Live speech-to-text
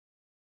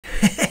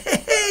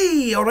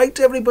Hey, all right,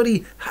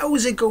 everybody,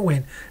 how's it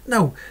going?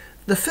 Now,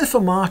 the 5th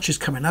of March is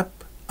coming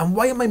up, and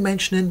why am I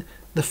mentioning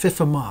the 5th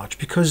of March?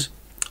 Because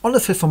on the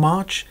 5th of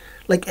March,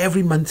 like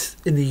every month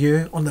in the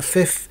year, on the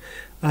 5th,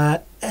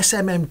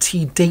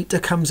 SMMT data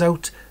comes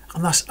out,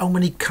 and that's how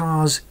many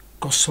cars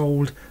got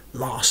sold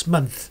last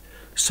month.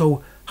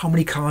 So, how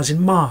many cars in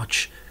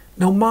March?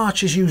 Now,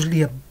 March is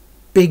usually a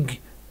big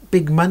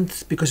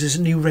month because there's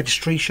new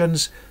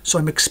registrations, so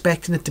I'm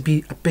expecting it to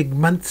be a big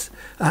month,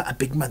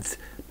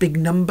 big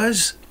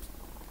numbers.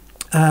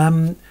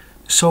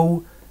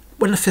 So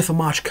when the 5th of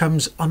March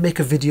comes, I'll make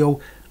a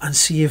video and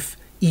see if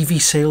EV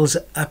sales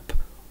are up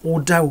or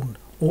down,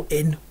 or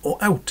in or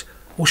out,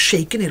 or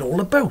shaking it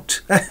all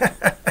about.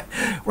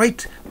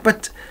 Right,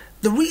 but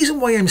the reason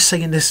why I'm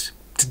saying this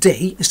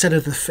today instead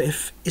of the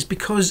 5th is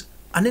because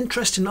an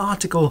interesting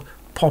article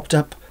popped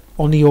up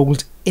on the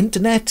old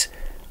internet,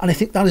 and I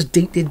think that is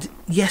dated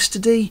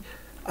yesterday,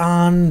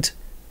 and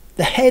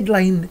the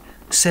headline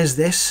says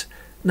this.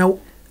 Now,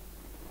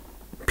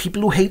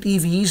 people who hate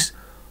EVs,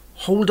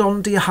 hold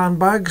on to your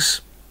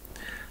handbags.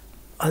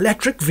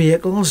 Electric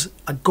vehicles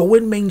are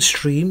going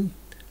mainstream,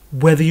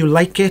 whether you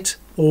like it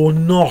or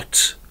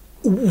not.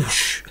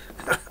 Oosh.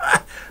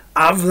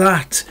 Have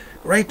that.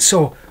 Right,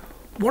 so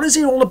what is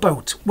it all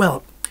about?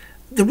 Well,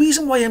 the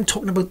reason why I'm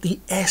talking about the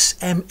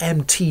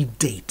SMMT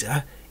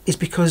data is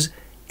because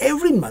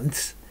every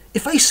month,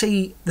 if I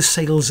say the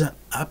sales are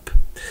up,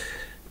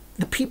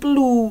 the people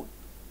who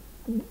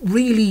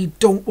really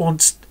don't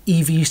want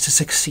EVs to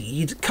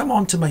succeed come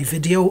onto my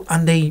video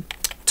and they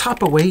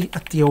tap away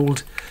at the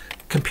old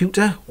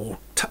computer or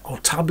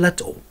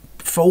tablet or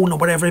phone or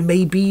whatever it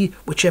may be,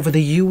 whichever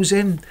they're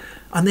using,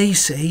 and they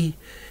say,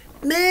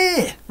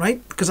 nah,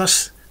 right?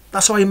 Because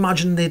that's how I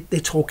imagine they're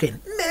talking.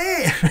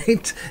 Nah,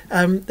 right?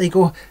 They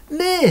go,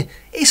 nah,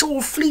 it's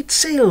all fleet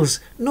sales.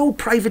 No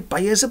private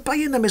buyers are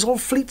buying them. It's all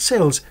fleet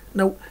sales.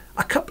 Now,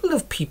 a couple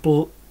of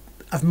people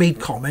have made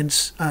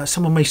comments.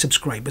 Some of my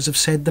subscribers have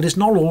said that it's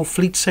not all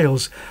fleet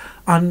sales,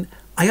 and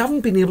I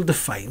haven't been able to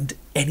find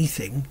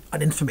anything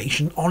and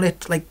information on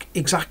it, like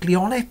exactly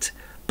on it.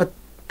 But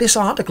this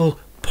article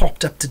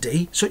popped up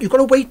today, so you've got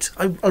to wait.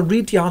 I'll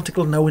read the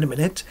article now in a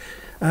minute.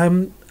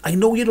 I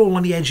know you're all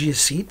on the edge of your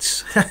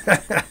seats.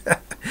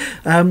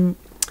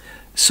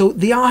 So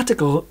the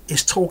article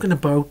is talking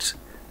about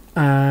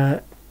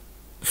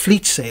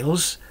fleet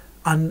sales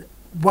and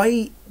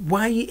why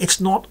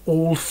it's not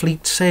all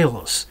fleet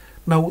sales.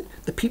 Now,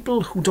 the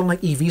people who don't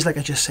like EVs, like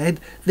I just said,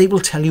 they will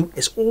tell you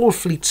it's all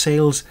fleet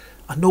sales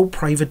and no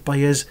private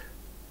buyers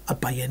are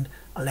buying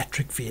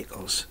electric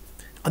vehicles.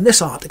 And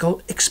this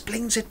article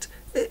explains it.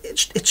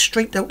 It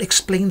straight out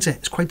explains it.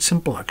 It's quite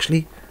simple,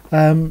 actually.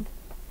 And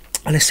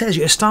it says,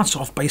 it starts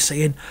off by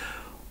saying,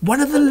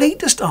 one of the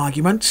latest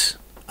arguments,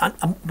 and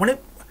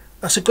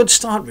that's a good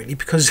start, really,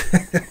 because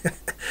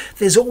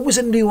there's always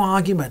a new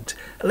argument.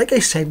 Like I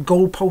said,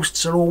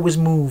 goalposts are always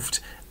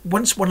moved.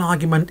 Once one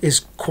argument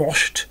is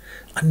quashed,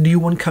 a new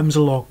one comes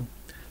along.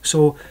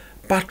 So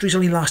batteries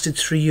only lasted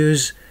 3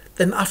 years.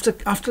 Then after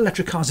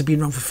electric cars have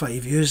been around for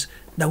 5 years,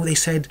 now they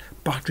said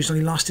batteries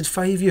only lasted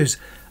 5 years.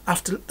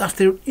 After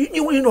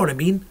you know what I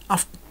mean?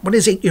 When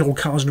there's 8-year-old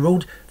cars on the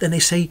road, then they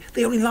say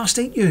they only last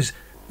 8 years.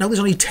 Now there's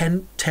only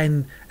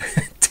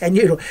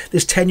 10-year-old.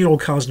 There's 10-year-old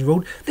cars on the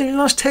road. They only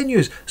last 10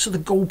 years. So the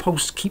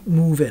goalposts keep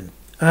moving.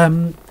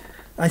 I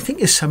think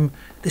there's some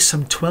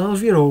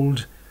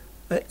 12-year-old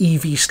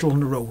EV still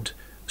on the road.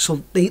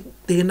 So they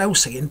are now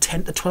saying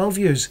 10 to 12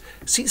 years.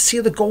 See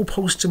how the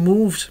goalposts are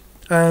moved.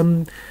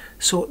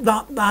 So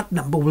that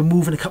number will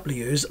move in a couple of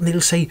years, and they'll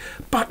say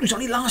batteries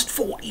only last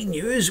 14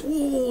 years.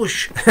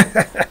 Whoosh.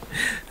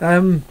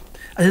 And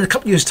in a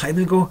couple of years' time,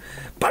 they'll go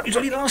batteries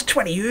only last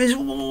 20 years.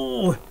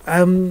 Whoa.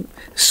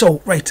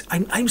 So right,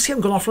 I'm seeing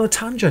I'm going off on a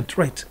tangent.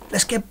 Right,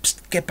 let's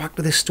get back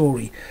to this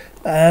story.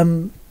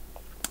 One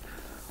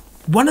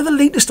of the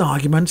latest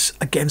arguments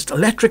against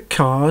electric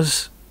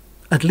cars,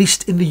 at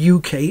least in the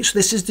UK, so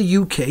this is the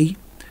UK,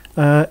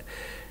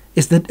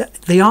 is that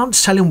they aren't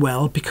selling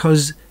well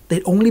because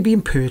they're only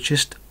being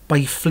purchased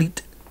by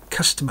fleet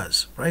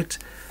customers, right?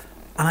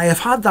 And I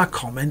have had that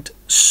comment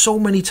so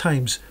many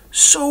times,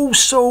 so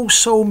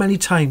many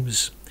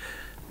times.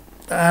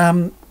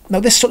 Now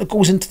this sort of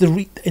goes into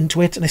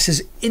it, and it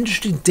says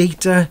industry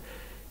data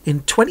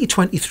in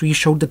 2023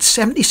 showed that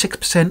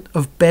 76%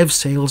 of BEV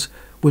sales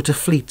were to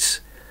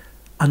fleets,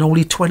 and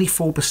only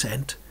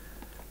 24%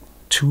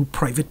 to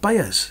private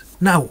buyers.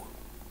 Now,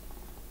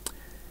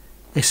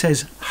 it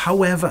says,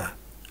 however,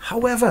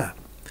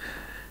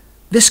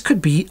 this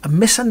could be a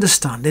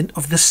misunderstanding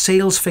of the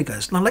sales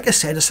figures. Now, like I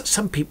said,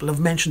 some people have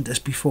mentioned this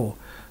before.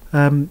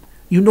 You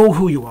know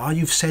who you are.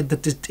 You've said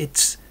that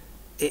it's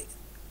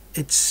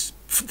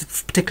for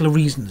particular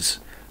reasons.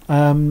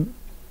 And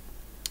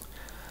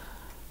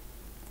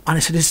I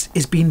said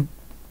it's been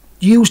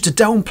used to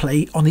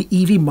downplay on the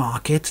EV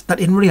market that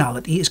in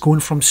reality is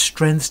going from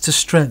strength to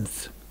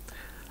strength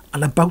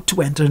and about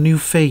to enter a new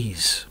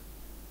phase.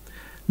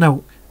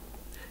 Now,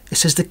 it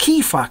says the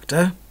key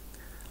factor,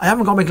 I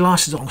haven't got my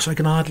glasses on so I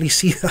can hardly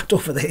see that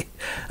over there.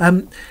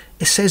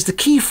 it says the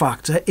key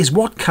factor is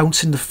what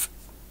counts in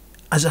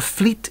as a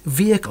fleet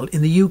vehicle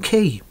in the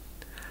UK.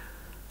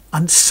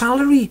 And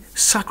salary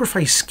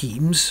sacrifice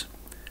schemes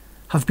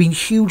have been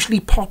hugely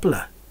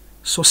popular.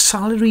 So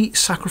salary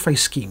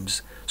sacrifice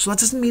schemes. So that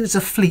doesn't mean it's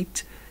a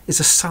fleet,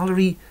 it's a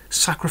salary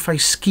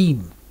sacrifice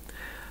scheme.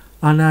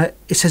 And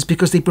it says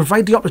because they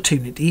provide the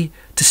opportunity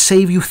to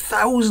save you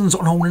thousands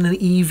on owning an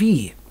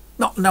EV.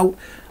 Now,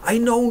 I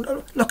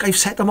know, look, I've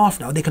set them off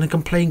now. They're going to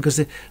complain because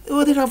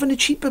they're having it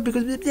cheaper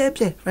because,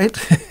 right?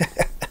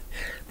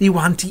 The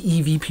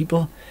anti-EV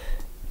people.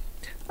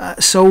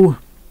 So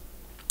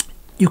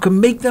you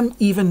can make them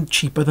even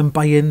cheaper than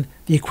buying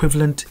the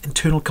equivalent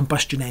internal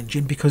combustion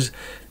engine, because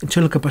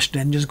internal combustion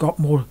engines got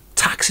more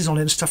taxes on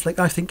it and stuff like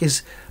that. I think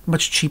is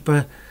much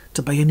cheaper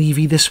to buy an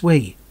EV this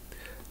way.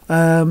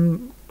 So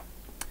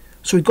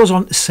it goes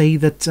on to say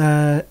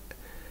that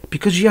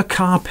because your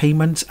car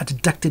payments are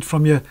deducted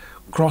from your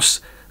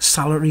gross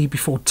salary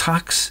before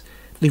tax,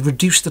 they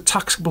reduce the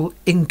taxable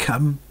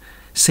income,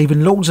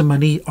 saving loads of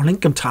money on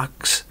income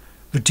tax,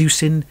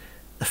 reducing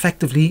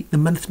effectively the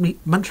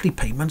monthly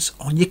payments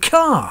on your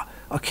car.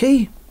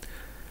 Okay,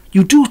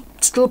 you do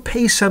still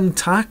pay some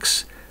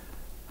tax.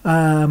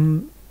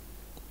 Benefit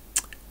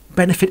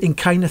in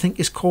kind, I think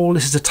is called.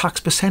 This is a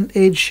tax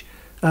percentage.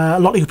 A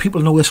lot of you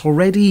people know this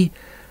already.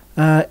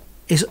 I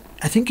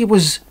think it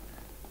was.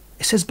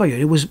 It says by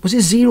it was it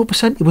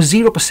 0%? It was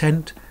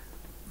 0%.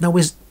 Now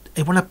it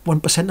went up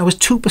 1%. Now it's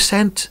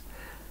 2%,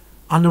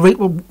 and the rate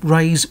will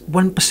rise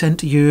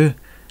 1% a year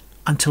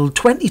until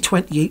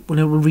 2028, when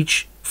it will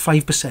reach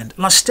 5%. And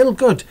that's still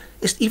good.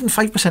 It's even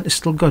 5% is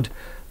still good.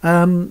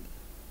 So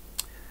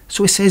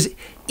it says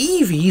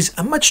EVs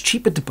are much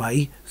cheaper to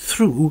buy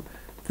through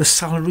the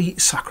salary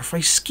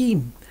sacrifice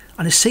scheme,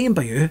 and it's saying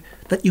by here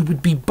that you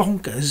would be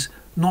bonkers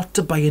not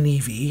to buy an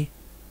EV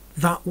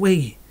that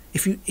way.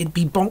 It'd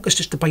be bonkers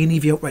just to buy an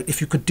EV outright if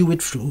you could do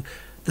it through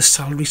the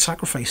salary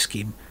sacrifice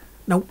scheme.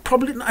 Now,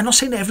 probably, I'm not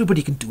saying that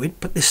everybody can do it,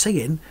 but they're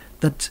saying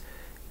that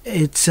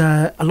it's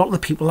a lot of the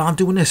people aren't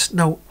doing this.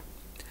 Now,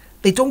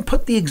 they don't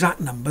put the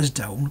exact numbers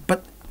down,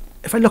 but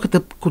if I look at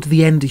go to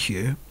the end of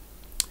here,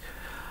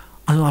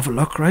 and I'll have a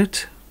look,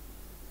 right?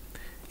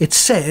 It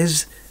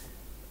says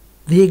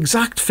the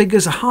exact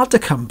figures are hard to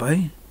come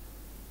by,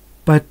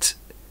 but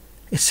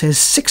it says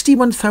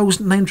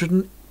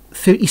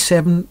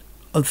 61,937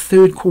 of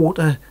third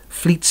quarter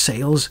fleet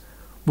sales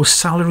was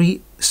salary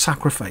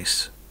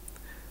sacrifice.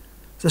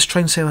 Let's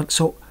try and say that.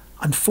 So,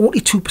 and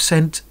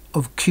 42%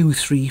 of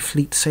Q3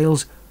 fleet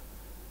sales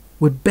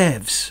were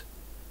BEVs.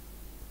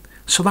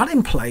 So that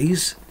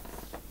implies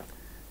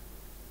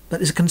that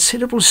there's a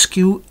considerable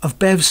skew of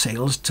BEV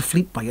sales to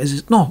fleet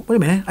buyers. No, wait a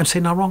minute, I'm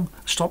saying that wrong.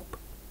 Stop.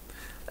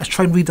 Let's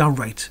try and read that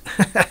right.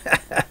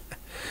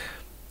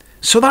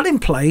 So that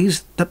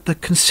implies that the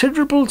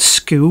considerable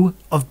skew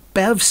of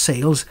BEV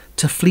sales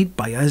to fleet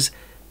buyers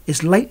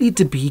is likely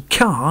to be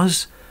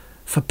cars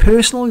for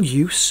personal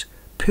use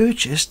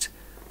purchased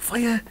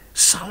via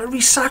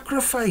salary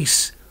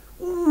sacrifice.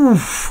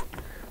 Oof.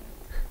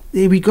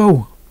 There we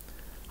go.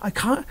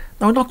 Now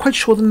I'm not quite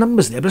sure the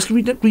numbers there, but let's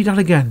read that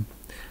again.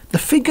 The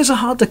figures are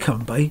hard to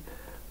come by,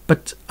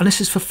 and this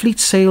is for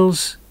fleet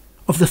sales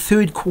of the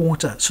third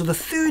quarter. So the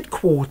third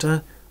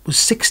quarter was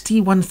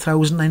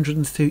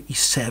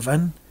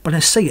 61,937, but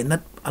it's saying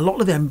that a lot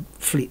of them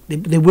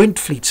they weren't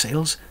fleet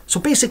sales.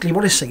 So basically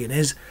what it's saying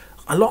is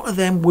a lot of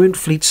them weren't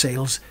fleet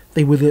sales,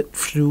 they were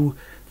through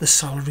the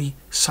salary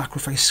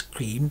sacrifice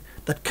scheme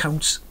that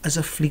counts as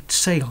a fleet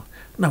sale.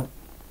 Now,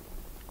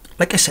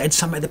 like I said,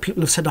 some other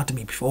people have said that to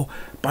me before,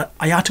 but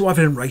I had to have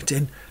it in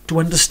writing to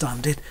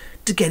understand it,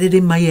 to get it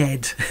in my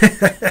head.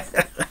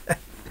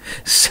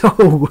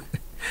 So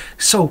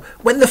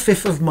when the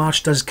 5th of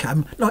March does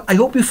come, now I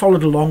hope you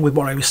followed along with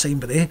what I was saying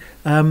there.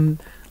 I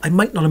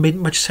might not have made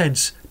much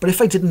sense, but if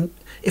I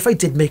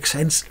did make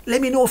sense, let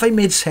me know if I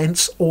made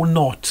sense or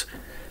not.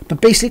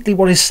 But basically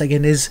what it's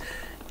saying is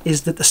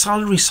that the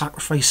salary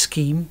sacrifice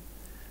scheme,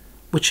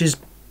 which is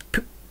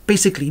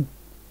basically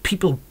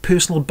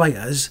personal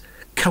buyers,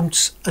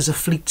 counts as a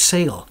fleet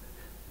sale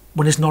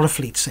when it's not a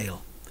fleet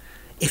sale,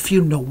 if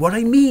you know what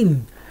I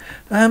mean.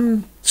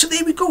 So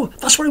there we go.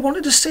 That's what I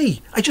wanted to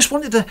say. I just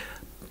wanted to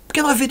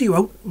get that video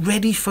out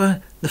ready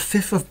for the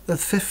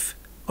 5th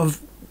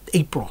of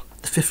April.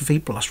 The 5th of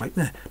April, that's right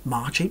there.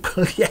 March,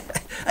 April, yeah.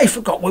 I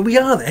forgot where we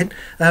are then.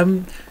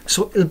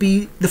 So it'll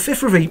be the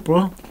 5th of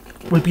April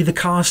will be the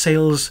car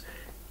sales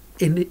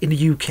in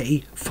the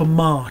UK for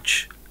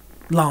March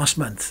last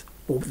month,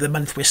 or the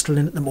month we're still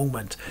in at the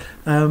moment.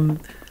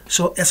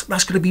 So that's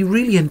going to be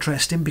really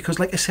interesting because,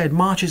 like I said,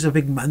 March is a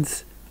big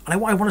month, and I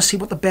want to see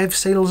what the BEV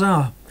sales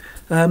are.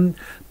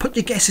 Put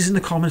your guesses in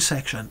the comment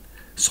section.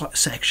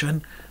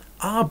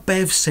 Are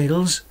BEV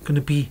sales going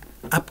to be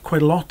up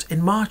quite a lot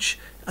in March?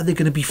 Are they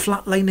going to be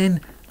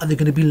flatlining? Are they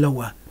going to be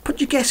lower? Put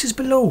your guesses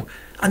below.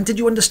 And did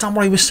you understand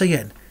what I was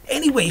saying?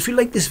 Anyway, if you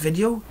like this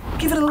video,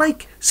 give it a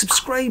like,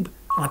 subscribe,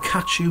 and I'll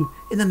catch you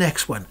in the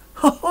next one.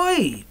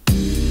 Ho-hoi!